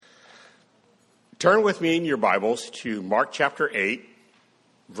Turn with me in your Bibles to Mark chapter 8,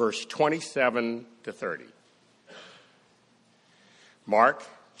 verse 27 to 30. Mark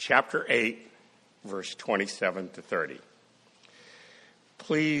chapter 8, verse 27 to 30.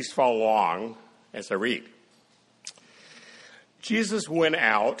 Please follow along as I read. Jesus went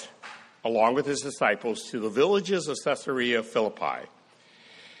out, along with his disciples, to the villages of Caesarea Philippi.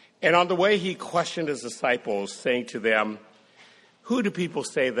 And on the way he questioned his disciples, saying to them, "Who do people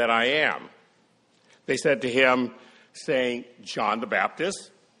say that I am?" They said to him, saying, "John the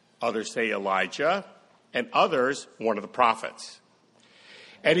Baptist, others say Elijah, and others one of the prophets."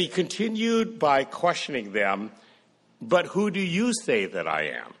 And he continued by questioning them, "But who do you say that I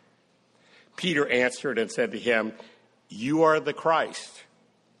am?" Peter answered and said to him, "You are the Christ."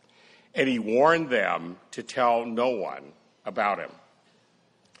 And he warned them to tell no one about him.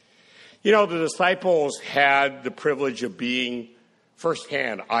 You know, the disciples had the privilege of being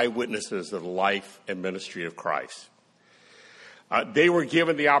firsthand eyewitnesses of the life and ministry of Christ. They were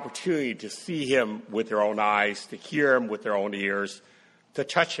given the opportunity to see him with their own eyes, to hear him with their own ears, to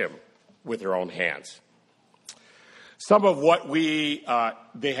touch him with their own hands. Some of what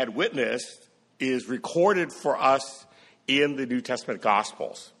they had witnessed is recorded for us in the New Testament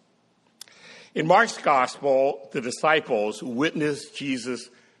Gospels. In Mark's Gospel, the disciples witnessed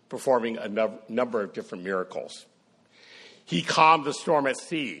Jesus performing a number of different miracles. He calmed the storm at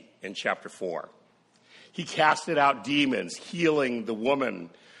sea in chapter 4. He casted out demons, healing the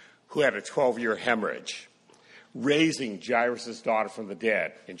woman who had a 12-year hemorrhage, raising Jairus' daughter from the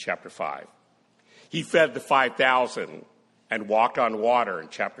dead in chapter 5. He fed the 5,000 and walked on water in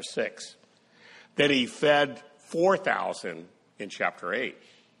chapter 6. Then he fed 4,000 in chapter 8.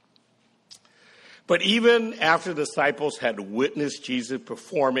 But even after the disciples had witnessed Jesus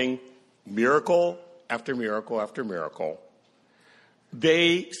performing miracle after miracle after miracle,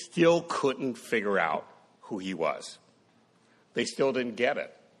 they still couldn't figure out who he was. They still didn't get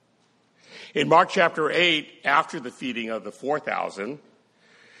it. In Mark chapter 8, after the feeding of the 4,000,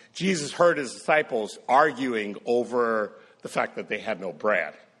 Jesus heard his disciples arguing over the fact that they had no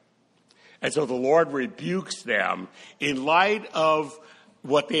bread. And so the Lord rebukes them in light of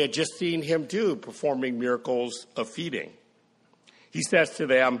what they had just seen him do, performing miracles of feeding. He says to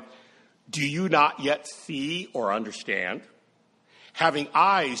them, "Do you not yet see or understand? Having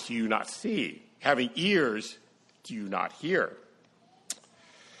eyes, do you not see? Having ears, do you not hear?"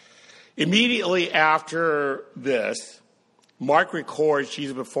 Immediately after this, Mark records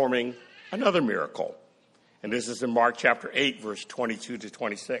Jesus performing another miracle. And this is in Mark chapter 8, verse 22 to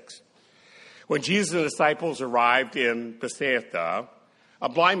 26. When Jesus and the disciples arrived in Bethsaida, a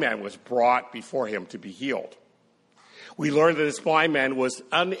blind man was brought before him to be healed. We learned that this blind man was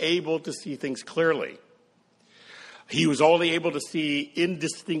unable to see things clearly. He was only able to see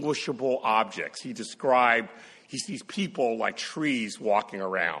indistinguishable objects. He sees people like trees walking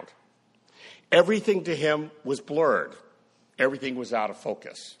around. Everything to him was blurred. Everything was out of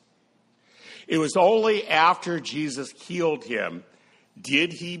focus. It was only after Jesus healed him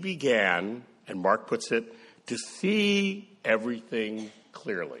did he begin, and Mark puts it, to see everything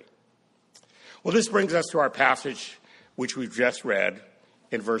clearly. Well, this brings us to our passage, which we've just read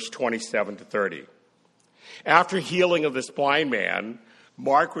in verse 27 to 30. After healing of this blind man,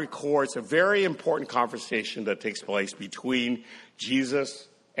 Mark records a very important conversation that takes place between Jesus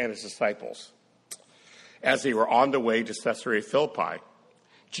and his disciples as they were on the way to Caesarea Philippi.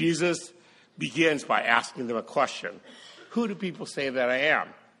 Jesus begins by asking them a question. "Who do people say that I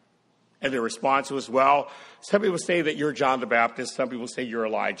am?" And their response was, "Well, some people say that you're John the Baptist. Some people say you're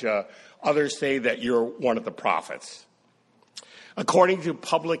Elijah. Others say that you're one of the prophets." According to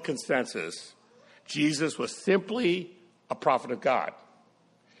public consensus, Jesus was simply a prophet of God,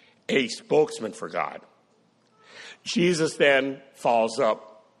 a spokesman for God. Jesus then follows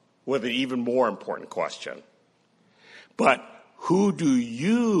up with an even more important question. "But who do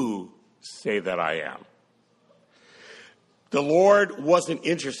you say that I am?" The Lord wasn't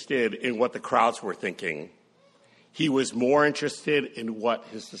interested in what the crowds were thinking. He was more interested in what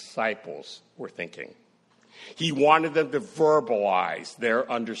his disciples were thinking. He wanted them to verbalize their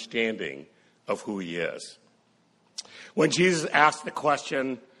understanding of who he is. When Jesus asks the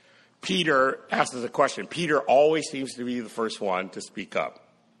question, Peter always seems to be the first one to speak up.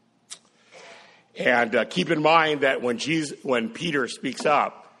 And keep in mind that when Peter speaks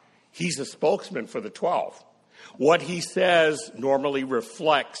up, he's a spokesman for the 12. What he says normally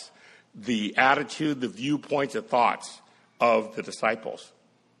reflects the attitude, the viewpoints, and thoughts of the disciples.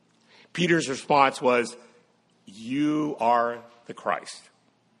 Peter's response was, "You are the Christ."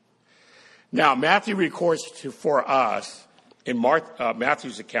 Now, Matthew records for us, in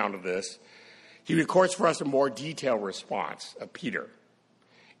Matthew's account of this, he records for us a more detailed response of Peter.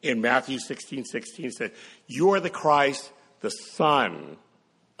 In Matthew 16:16, he said, "You are the Christ, the Son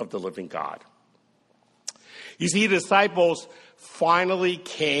of the living God." You see, the disciples finally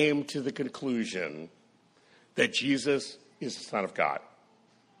came to the conclusion that Jesus is the Son of God.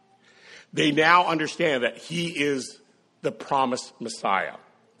 They now understand that he is the promised Messiah,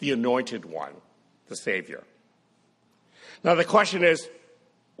 the anointed one, the Savior. Now the question is,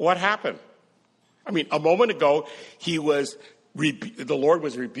 what happened? I mean, a moment ago, the Lord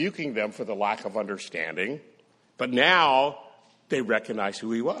was rebuking them for the lack of understanding, but now they recognize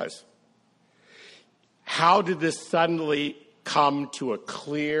who he was. How did this suddenly come to a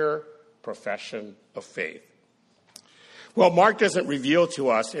clear profession of faith? Well, Mark doesn't reveal to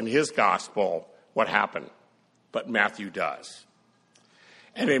us in his gospel what happened, but Matthew does.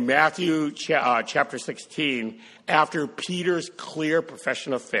 And in Matthew chapter 16, after Peter's clear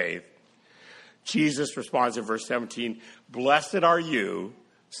profession of faith, Jesus responds in verse 17, "Blessed are you,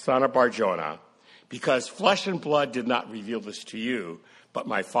 son of Bar-Jonah, because flesh and blood did not reveal this to you, but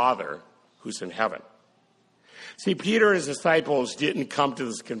my Father who's in heaven." See, Peter and his disciples didn't come to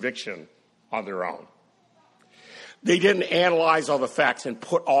this conviction on their own. They didn't analyze all the facts and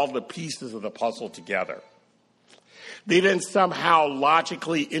put all the pieces of the puzzle together. They didn't somehow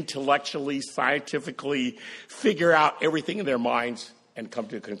logically, intellectually, scientifically figure out everything in their minds and come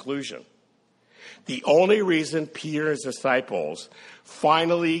to a conclusion. The only reason Peter and his disciples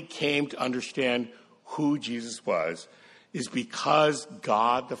finally came to understand who Jesus was is because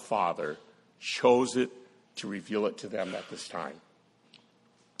God the Father chose it to reveal it to them at this time.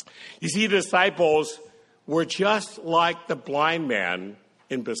 You see, the disciples were just like the blind man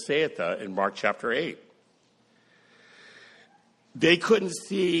in Bethsaida in Mark chapter 8. They couldn't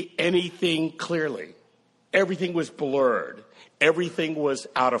see anything clearly. Everything was blurred. Everything was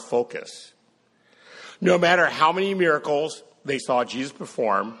out of focus. No matter how many miracles they saw Jesus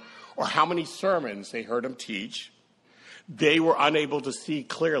perform or how many sermons they heard him teach, they were unable to see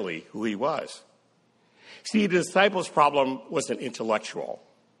clearly who he was. See, the disciples' problem wasn't intellectual.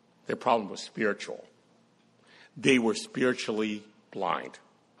 Their problem was spiritual. They were spiritually blind.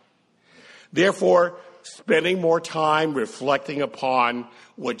 Therefore, spending more time reflecting upon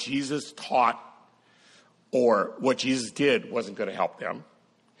what Jesus taught or what Jesus did wasn't going to help them.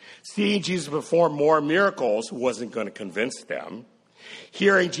 Seeing Jesus perform more miracles wasn't going to convince them.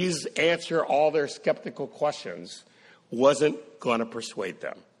 Hearing Jesus answer all their skeptical questions wasn't going to persuade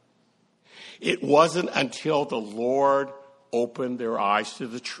them. It wasn't until the Lord opened their eyes to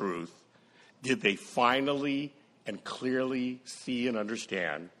the truth did they finally and clearly see and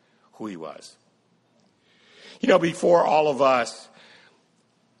understand who he was. You know, before all of us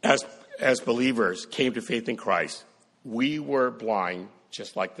as believers came to faith in Christ, we were blind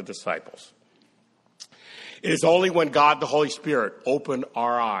just like the disciples. It is only when God the Holy Spirit opened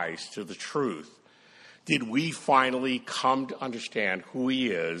our eyes to the truth did we finally come to understand who he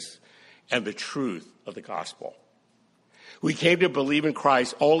is and the truth of the gospel. We came to believe in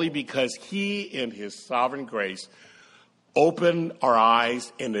Christ only because he, in his sovereign grace, opened our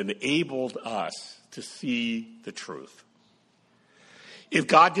eyes and enabled us to see the truth. If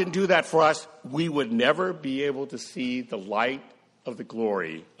God didn't do that for us, we would never be able to see the light of the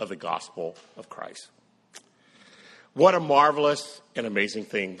glory of the gospel of Christ. What a marvelous and amazing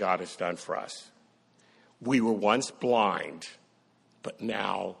thing God has done for us. We were once blind, but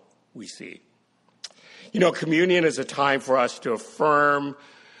now we see. You know, communion is a time for us to affirm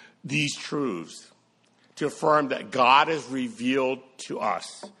these truths, to affirm that God has revealed to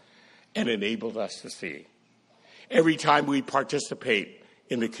us and enabled us to see. Every time we participate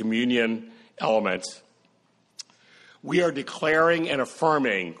in the communion elements, we are declaring and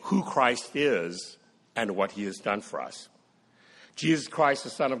affirming who Christ is and what he has done for us. Jesus Christ, the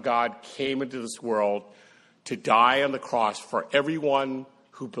Son of God, came into this world to die on the cross for everyone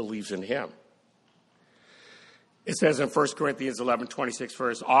who believes in him. It says in 1 Corinthians 11:26, "For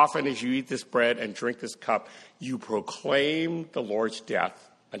as often as you eat this bread and drink this cup, you proclaim the Lord's death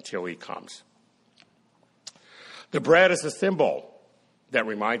until he comes." The bread is a symbol that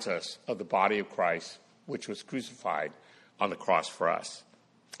reminds us of the body of Christ, which was crucified on the cross for us.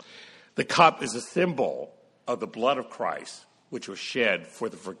 The cup is a symbol of the blood of Christ, which was shed for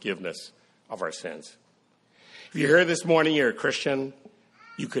the forgiveness of our sins. If you're here this morning, you're a Christian,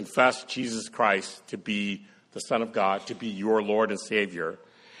 you confess Jesus Christ to be the Son of God, to be your Lord and Savior.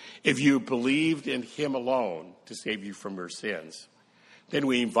 If you believed in him alone to save you from your sins, then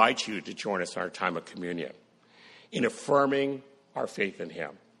we invite you to join us in our time of communion in affirming our faith in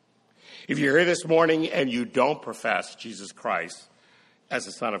him. If you're here this morning and you don't profess Jesus Christ as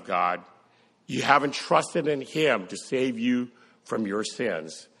the Son of God, you haven't trusted in him to save you from your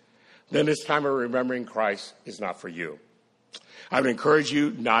sins, then this time of remembering Christ is not for you. I would encourage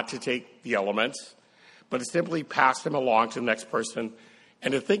you not to take the elements, but to simply pass them along to the next person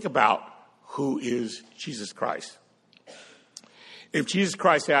and to think about who is Jesus Christ. If Jesus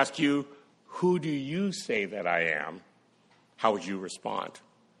Christ asked you, who do you say that I am? How would you respond?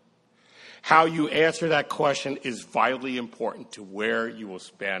 How you answer that question is vitally important to where you will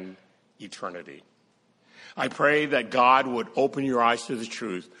spend eternity. I pray that God would open your eyes to the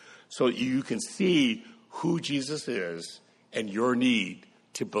truth so that you can see who Jesus is and your need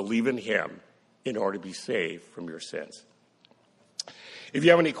to believe in him in order to be saved from your sins. If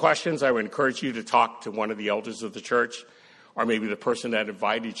you have any questions, I would encourage you to talk to one of the elders of the church or maybe the person that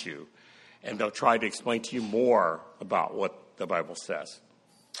invited you, and they'll try to explain to you more about what the Bible says.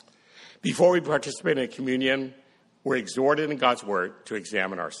 Before we participate in communion, we're exhorted in God's word to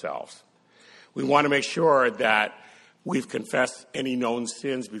examine ourselves. We want to make sure that we've confessed any known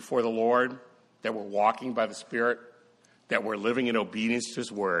sins before the Lord, that we're walking by the Spirit, that we're living in obedience to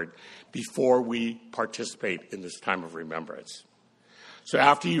his word before we participate in this time of remembrance. So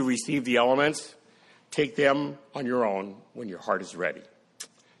after you receive the elements, take them on your own when your heart is ready.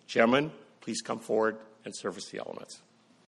 Gentlemen, please come forward and serve us the elements.